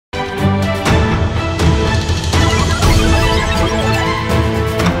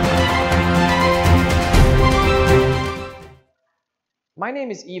My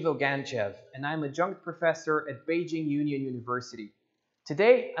name is Ivo Ganchev, and I'm Adjunct Professor at Beijing Union University.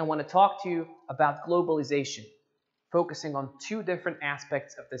 Today, I want to talk to you about globalization, focusing on two different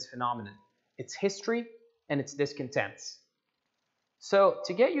aspects of this phenomenon, its history and its discontents. So,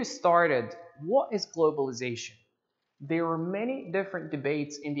 to get you started, what is globalization? There are many different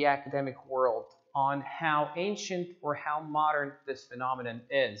debates in the academic world on how ancient or how modern this phenomenon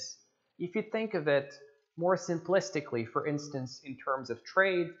is. If you think of it more simplistically, for instance, in terms of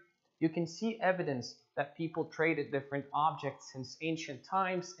trade, you can see evidence that people traded different objects since ancient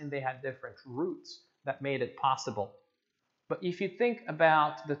times and they had different routes that made it possible. But if you think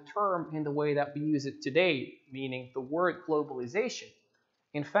about the term in the way that we use it today, meaning the word globalization,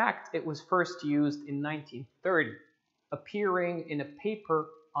 in fact, it was first used in 1930, appearing in a paper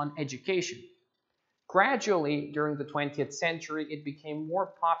on education. Gradually, during the 20th century, it became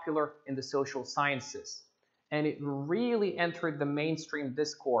more popular in the social sciences, and it really entered the mainstream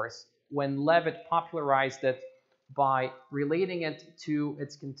discourse when Levitt popularized it by relating it to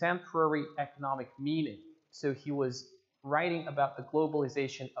its contemporary economic meaning. So he was writing about the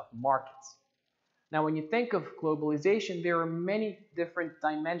globalization of markets. Now, when you think of globalization, there are many different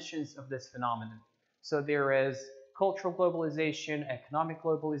dimensions of this phenomenon. So there is cultural globalization, economic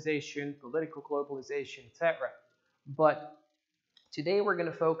globalization, political globalization, etc. But today we're going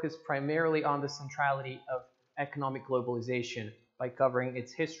to focus primarily on the centrality of economic globalization by covering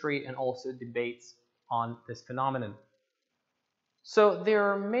its history and also debates on this phenomenon. So there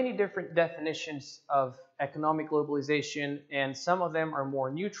are many different definitions of economic globalization, and some of them are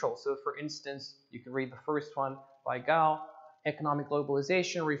more neutral. So for instance, you can read the first one by Gao. Economic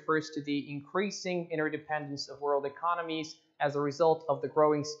globalization refers to the increasing interdependence of world economies as a result of the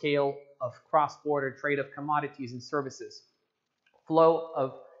growing scale of cross-border trade of commodities and services, flow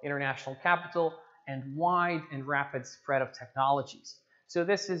of international capital, and wide and rapid spread of technologies. So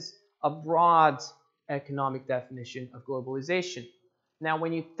this is a broad economic definition of globalization. Now,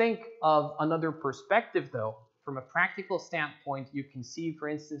 when you think of another perspective, though, from a practical standpoint, you can see, for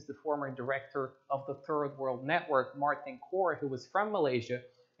instance, the former director of the Third World Network, Martin Kohr, who was from Malaysia,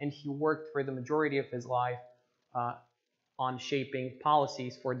 and he worked for the majority of his life on shaping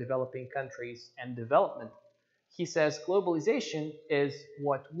policies for developing countries and development. He says globalization is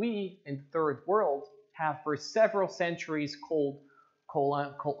what we in the Third World have for several centuries called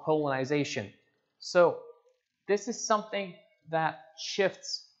colonization. So this is something that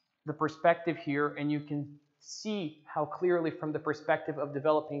shifts the perspective here, and you can see how clearly from the perspective of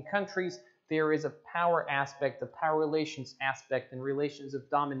developing countries there is a power aspect, a power relations aspect, and relations of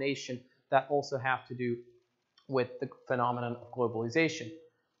domination that also have to do with the phenomenon of globalization.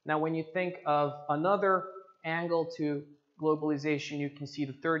 Now, when you think of another angle to globalization, you can see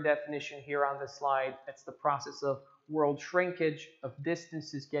the third definition here on the slide. It's the process of world shrinkage, of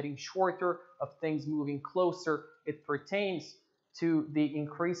distances getting shorter, of things moving closer. It pertains to the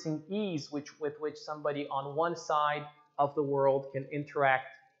increasing ease with which somebody on one side of the world can interact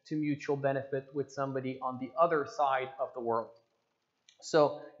to mutual benefit with somebody on the other side of the world.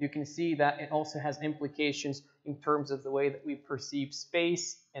 So you can see that it also has implications in terms of the way that we perceive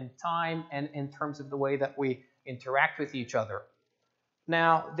space and time, and in terms of the way that we interact with each other.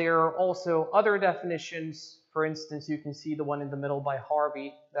 Now, there are also other definitions. For instance, you can see the one in the middle by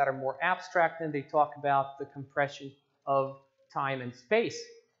Harvey that are more abstract, and they talk about the compression of time and space.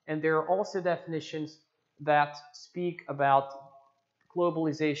 And there are also definitions that speak about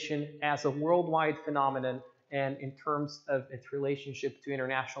globalization as a worldwide phenomenon and in terms of its relationship to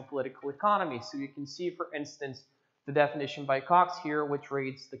international political economy. So you can see, for instance, the definition by Cox here, which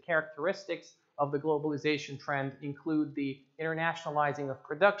reads, the characteristics of the globalization trend include the internationalizing of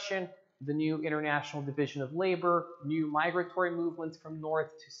production, the new international division of labor, new migratory movements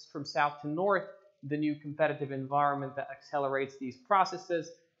from south to north, the new competitive environment that accelerates these processes,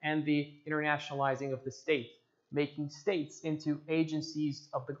 and the internationalizing of the state, making states into agencies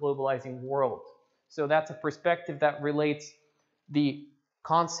of the globalizing world. So that's a perspective that relates the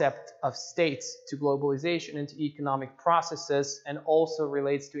concept of states to globalization and to economic processes, and also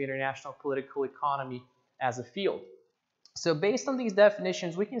relates to international political economy as a field. So based on these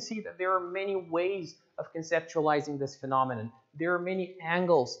definitions, we can see that there are many ways of conceptualizing this phenomenon. There are many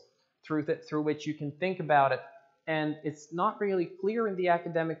angles through which you can think about it, and it's not really clear in the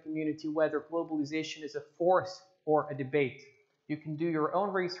academic community whether globalization is a force or a debate. You can do your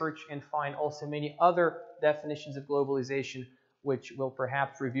own research and find also many other definitions of globalization which will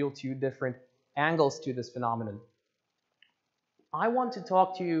perhaps reveal to you different angles to this phenomenon. I want to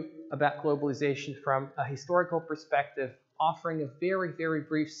talk to you about globalization from a historical perspective, offering a very, very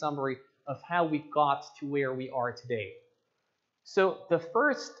brief summary of how we got to where we are today. So the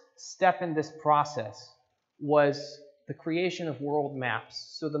first step in this process was the creation of world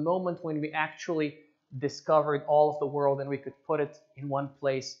maps. So the moment when we actually discovered all of the world and we could put it in one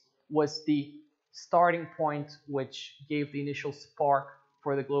place was the starting point which gave the initial spark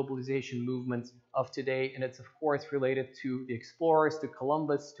for the globalization movement of today. And it's of course related to the explorers, to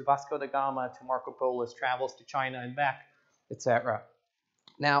Columbus, to Vasco da Gama, to Marco Polo's travels to China and back, etc.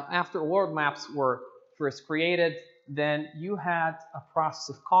 Now, after world maps were first created, then you had a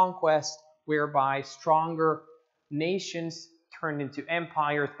process of conquest whereby stronger nations turned into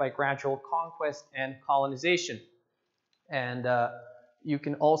empires by gradual conquest and colonization. And you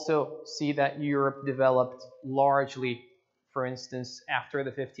can also see that Europe developed largely, for instance, after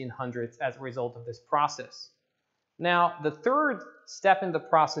the 1500s as a result of this process. Now, the third step in the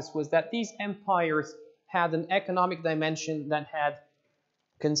process was that these empires had an economic dimension that had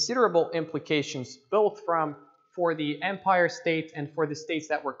considerable implications both for the empire state and for the states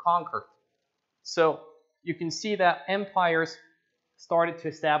that were conquered. So you can see that empires started to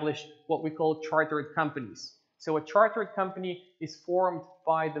establish what we call chartered companies. So a chartered company is formed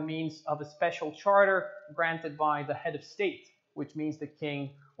by the means of a special charter granted by the head of state, which means the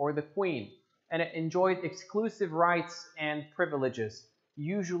king or the queen. And it enjoyed exclusive rights and privileges,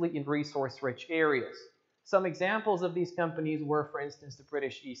 usually in resource-rich areas. Some examples of these companies were, for instance, the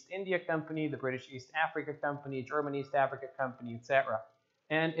British East India Company, the British East Africa Company, German East Africa Company, etc.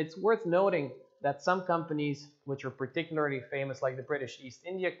 And it's worth noting that some companies, which are particularly famous, like the British East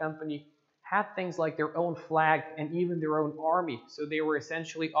India Company, had things like their own flag and even their own army. So they were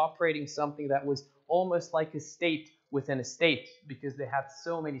essentially operating something that was almost like a state within a state because they had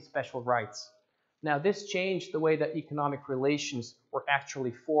so many special rights. Now, this changed the way that economic relations were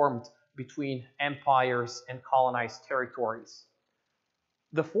actually formed between empires and colonized territories.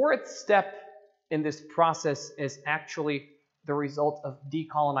 The fourth step in this process is actually the result of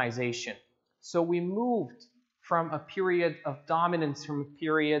decolonization. So we moved from a period of dominance, from a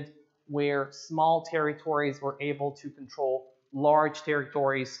period where small territories were able to control large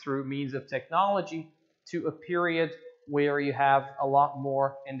territories through means of technology, to a period where you have a lot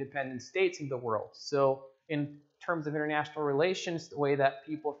more independent states in the world. So in terms of international relations, the way that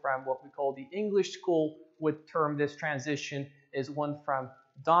people from what we call the English school would term this transition is one from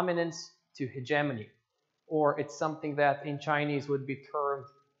dominance to hegemony. Or it's something that in Chinese would be termed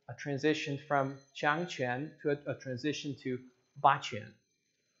a transition from Jiangquan to a transition to Baqian.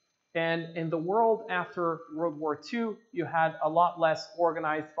 And in the world after World War II, you had a lot less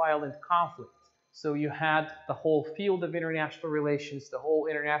organized violent conflict. So you had the whole field of international relations, the whole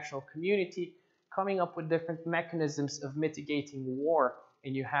international community coming up with different mechanisms of mitigating war.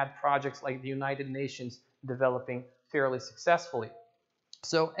 And you had projects like the United Nations developing fairly successfully.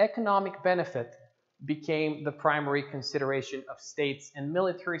 So economic benefit became the primary consideration of states, and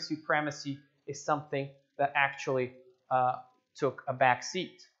military supremacy is something that actually took a back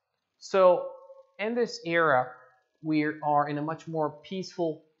seat. So in this era, we are in a much more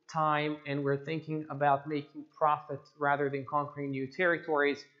peaceful time, and we're thinking about making profit rather than conquering new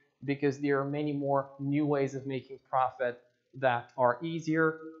territories, because there are many more new ways of making profit that are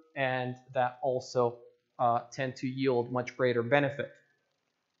easier and that also tend to yield much greater benefit.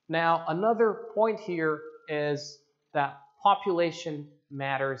 Now, another point here is that population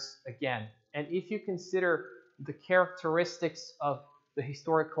matters again. And if you consider the characteristics of the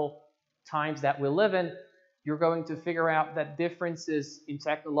historical times that we live in, you're going to figure out that differences in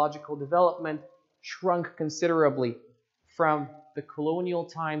technological development shrunk considerably from the colonial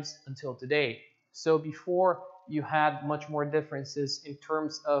times until today. So before, you had much more differences in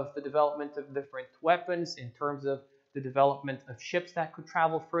terms of the development of different weapons, in terms of the development of ships that could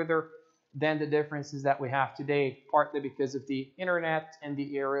travel further than the differences that we have today, partly because of the internet and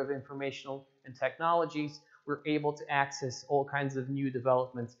the era of informational and technologies. We're able to access all kinds of new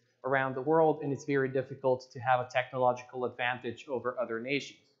developments around the world, and it's very difficult to have a technological advantage over other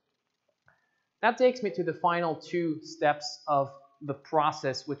nations. That takes me to the final two steps of the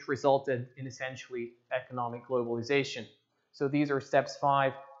process which resulted in essentially economic globalization. So these are steps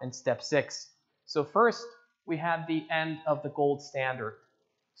 5 and step 6. So first, we had the end of the gold standard.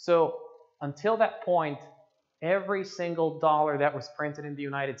 So until that point, every single dollar that was printed in the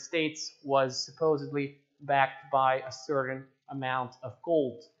United States was supposedly backed by a certain amount of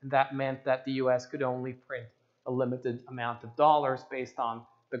gold. And that meant that the US could only print a limited amount of dollars based on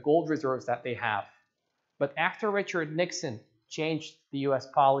the gold reserves that they have. But after Richard Nixon changed the US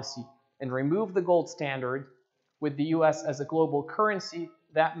policy and removed the gold standard, with the US as a global currency,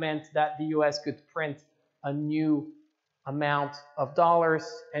 that meant that the US could print a new amount of dollars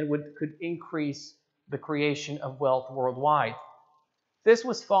and could increase the creation of wealth worldwide. This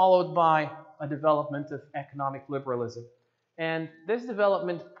was followed by a development of economic liberalism. And this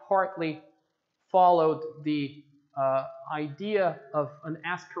development partly followed the idea of an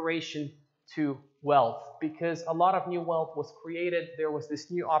aspiration to wealth, because a lot of new wealth was created. There was this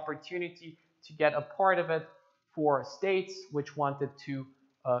new opportunity to get a part of it for states which wanted to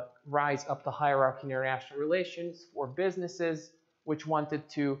rise up the hierarchy in international relations, for businesses which wanted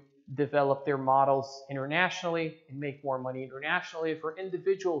to develop their models internationally and make more money internationally, for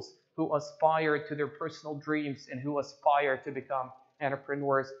individuals who aspire to their personal dreams and who aspire to become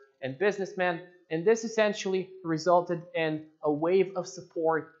entrepreneurs and businessmen. And this essentially resulted in a wave of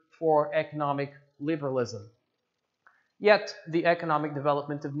support for economic liberalism. Yet the economic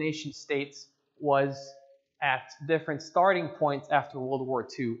development of nation states was at different starting points after World War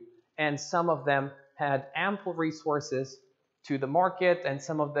II, and some of them had ample resources to the market, and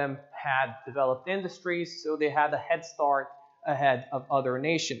some of them had developed industries, so they had a head start ahead of other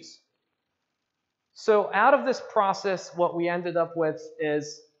nations. So out of this process, what we ended up with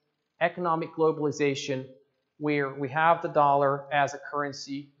is economic globalization, where we have the dollar as a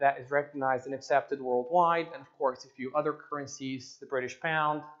currency that is recognized and accepted worldwide, and of course a few other currencies, the British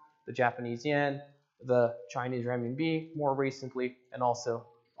pound, the Japanese yen, the Chinese renminbi more recently, and also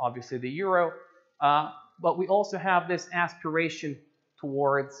obviously the euro. But we also have this aspiration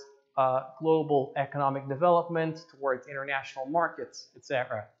towards global economic development, towards international markets,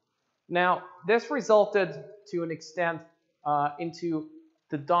 etc. Now, this resulted to an extent into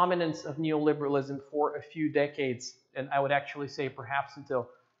the dominance of neoliberalism for a few decades, and I would actually say perhaps until,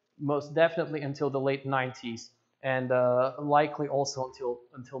 most definitely until the late 90s, and likely also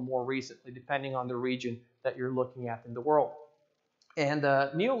until more recently, depending on the region that you're looking at in the world. And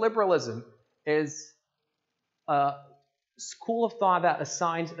neoliberalism is a school of thought that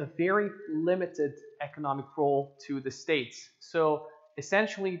assigns a very limited economic role to the states. So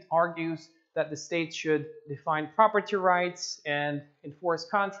essentially it argues that the states should define property rights and enforce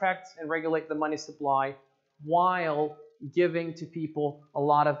contracts and regulate the money supply, while giving to people a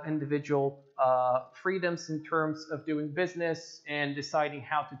lot of individual freedoms in terms of doing business and deciding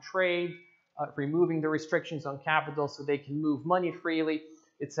how to trade, removing the restrictions on capital so they can move money freely,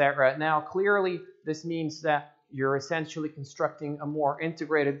 etc. Now, clearly, this means that you're essentially constructing a more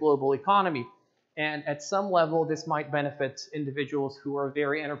integrated global economy. And at some level, this might benefit individuals who are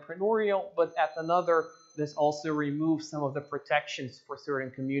very entrepreneurial, but at another, this also removes some of the protections for certain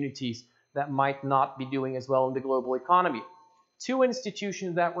communities that might not be doing as well in the global economy. Two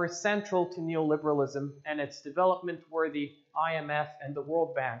institutions that were central to neoliberalism and its development were the IMF and the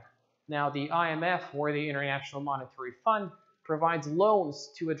World Bank. Now, the IMF, or the International Monetary Fund, provides loans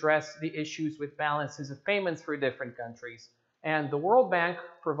to address the issues with balances of payments for different countries. And the World Bank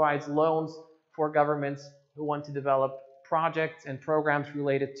provides loans for governments who want to develop projects and programs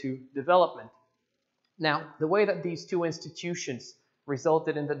related to development. Now, the way that these two institutions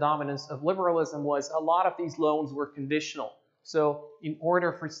resulted in the dominance of liberalism was a lot of these loans were conditional. So in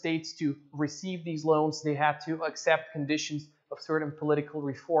order for states to receive these loans, they had to accept conditions of certain political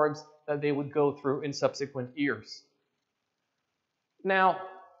reforms that they would go through in subsequent years. Now,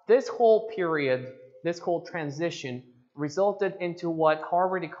 this whole period, this whole transition, resulted into what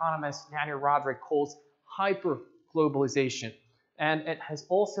Harvard economist Nancy Roderick calls hyper-globalization. And it has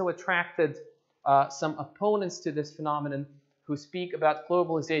also attracted some opponents to this phenomenon who speak about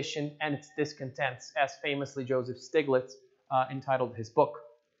globalization and its discontents, as famously Joseph Stiglitz entitled his book.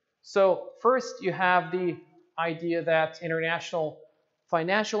 So first you have the idea that international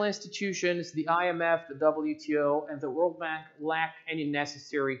financial institutions, the IMF, the WTO, and the World Bank lack any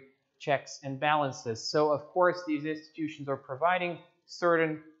necessary checks and balances. So of course these institutions are providing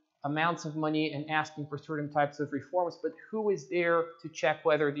certain amounts of money and asking for certain types of reforms, but who is there to check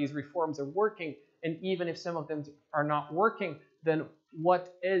whether these reforms are working? And even if some of them are not working, then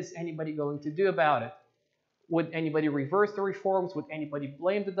what is anybody going to do about it? Would anybody reverse the reforms? Would anybody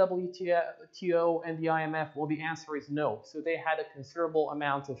blame the WTO and the IMF? Well, the answer is no. So they had a considerable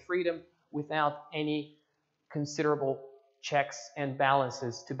amount of freedom without any considerable checks and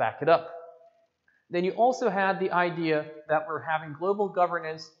balances to back it up. Then you also had the idea that we're having global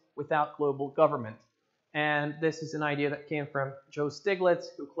governance without global government. And this is an idea that came from Joe Stiglitz,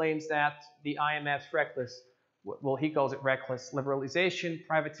 who claims that the IMF's reckless, well, he calls it reckless liberalization,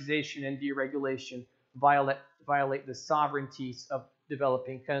 privatization, and deregulation violate the sovereignties of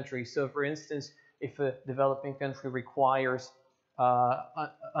developing countries. So for instance, if a developing country requires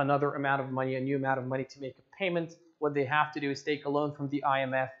another amount of money, a new amount of money to make a payment, what they have to do is take a loan from the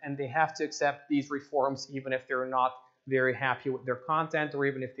IMF, and they have to accept these reforms even if they're not very happy with their content, or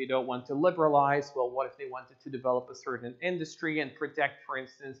even if they don't want to liberalize, well, what if they wanted to develop a certain industry and protect, for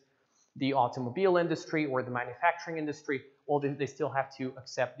instance, the automobile industry or the manufacturing industry? Well, they still have to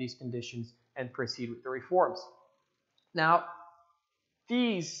accept these conditions and proceed with the reforms. Now,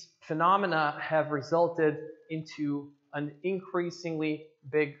 these phenomena have resulted into an increasingly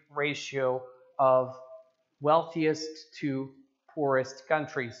big ratio of wealthiest to poorest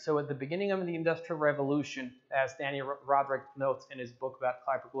countries. So at the beginning of the Industrial Revolution, as Danny Roderick notes in his book about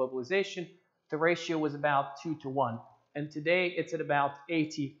hyperglobalization, the ratio was about 2 to 1. And today it's at about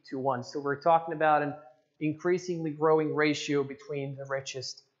 80 to 1. So we're talking about an increasingly growing ratio between the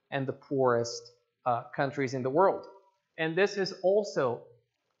richest and the poorest countries in the world. And this has also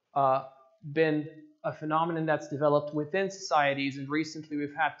been a phenomenon that's developed within societies. And recently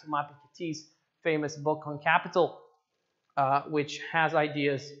we've had Thomas Piketty's famous book on capital, which has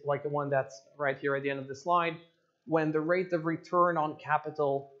ideas like the one that's right here at the end of the slide. When the rate of return on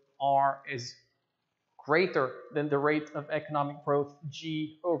capital R is greater than the rate of economic growth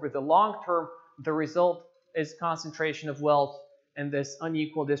G over the long term, the result is concentration of wealth, and this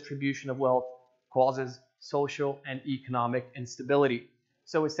unequal distribution of wealth causes social and economic instability.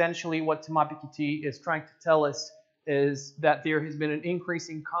 So essentially what Thomas Piketty is trying to tell us is that there has been an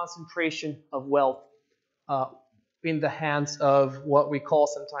increasing concentration of wealth in the hands of what we call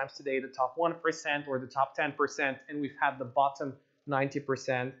sometimes today the top 1% or the top 10%, and we've had the bottom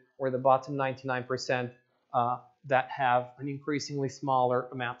 90% or the bottom 99% that have an increasingly smaller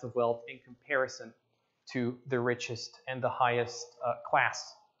amount of wealth in comparison to the richest and the highest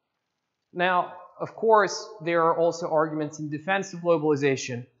class. Now, of course, there are also arguments in defense of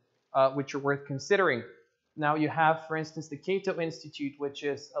globalization, which are worth considering. Now, you have, for instance, the Cato Institute, which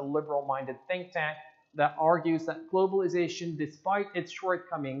is a liberal-minded think tank that argues that globalization, despite its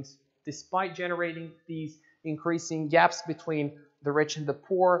shortcomings, despite generating these increasing gaps between the rich and the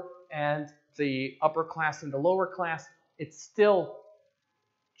poor and the upper class and the lower class, it still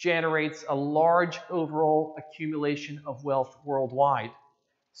generates a large overall accumulation of wealth worldwide.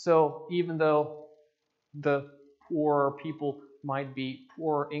 So even though the poorer people might be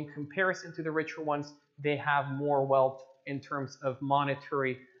poor in comparison to the richer ones, they have more wealth in terms of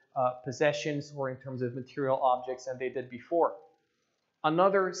monetary possessions or in terms of material objects than they did before.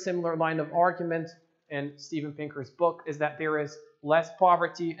 Another similar line of argument in Steven Pinker's book is that there is less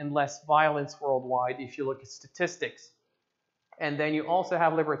poverty and less violence worldwide if you look at statistics. And then you also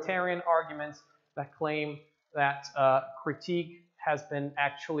have libertarian arguments that claim that critique has been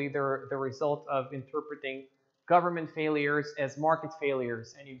actually the result of interpreting government failures as market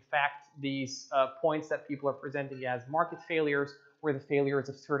failures. And in fact, these points that people are presenting as market failures were the failures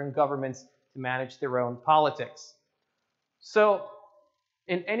of certain governments to manage their own politics. So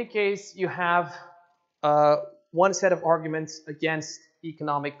in any case, you have one set of arguments against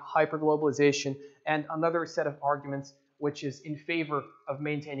economic hyperglobalization and another set of arguments which is in favor of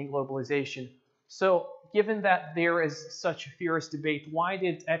maintaining globalization. So given that there is such a fierce debate, why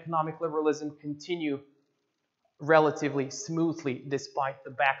did economic liberalism continue relatively smoothly despite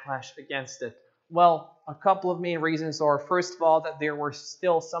the backlash against it? Well, a couple of main reasons are, first of all, that there were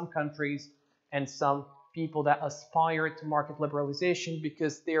still some countries and some people that aspired to market liberalization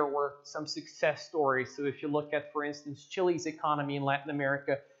because there were some success stories. So if you look at, for instance, Chile's economy in Latin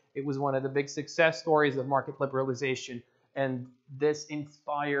America, it was one of the big success stories of market liberalization, and this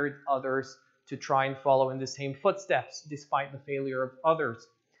inspired others to try and follow in the same footsteps despite the failure of others.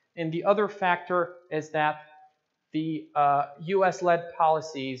 And the other factor is that the US-led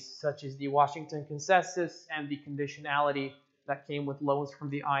policies such as the Washington Consensus and the conditionality that came with loans from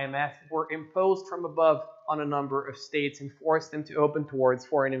the IMF were imposed from above on a number of states and forced them to open towards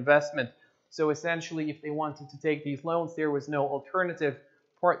foreign investment. So essentially, if they wanted to take these loans, there was no alternative,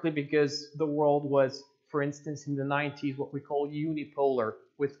 partly because the world was, for instance, in the 90s, what we call unipolar,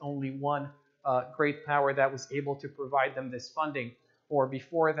 with only one great power that was able to provide them this funding. Or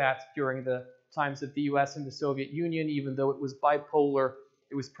before that, during the times of the US and the Soviet Union, even though it was bipolar,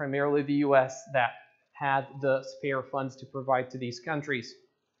 it was primarily the US that had the spare funds to provide to these countries.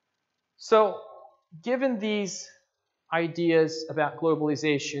 So given these ideas about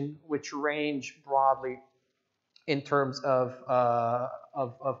globalization, which range broadly in terms of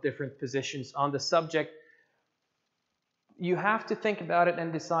different positions on the subject, you have to think about it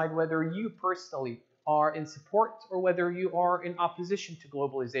and decide whether you personally are in support or whether you are in opposition to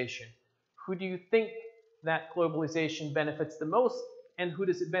globalization. Who do you think that globalization benefits the most, and who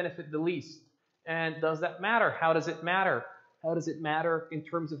does it benefit the least? And does that matter? How does it matter? How does it matter in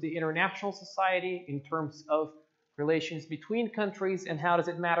terms of the international society, in terms of relations between countries, and how does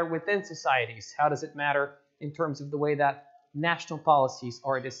it matter within societies? How does it matter in terms of the way that national policies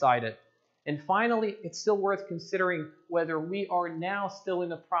are decided. And finally, it's still worth considering whether we are now still in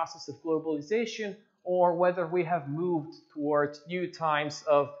the process of globalization or whether we have moved towards new times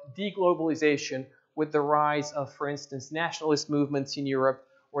of deglobalization with the rise of, for instance, nationalist movements in Europe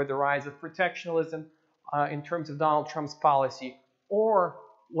or the rise of protectionism in terms of Donald Trump's policy, or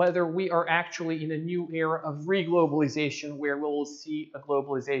whether we are actually in a new era of reglobalization where we will see a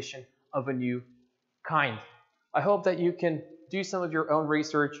globalization of a new kind. I hope that you can do some of your own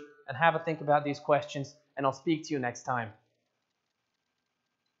research and have a think about these questions, and I'll speak to you next time.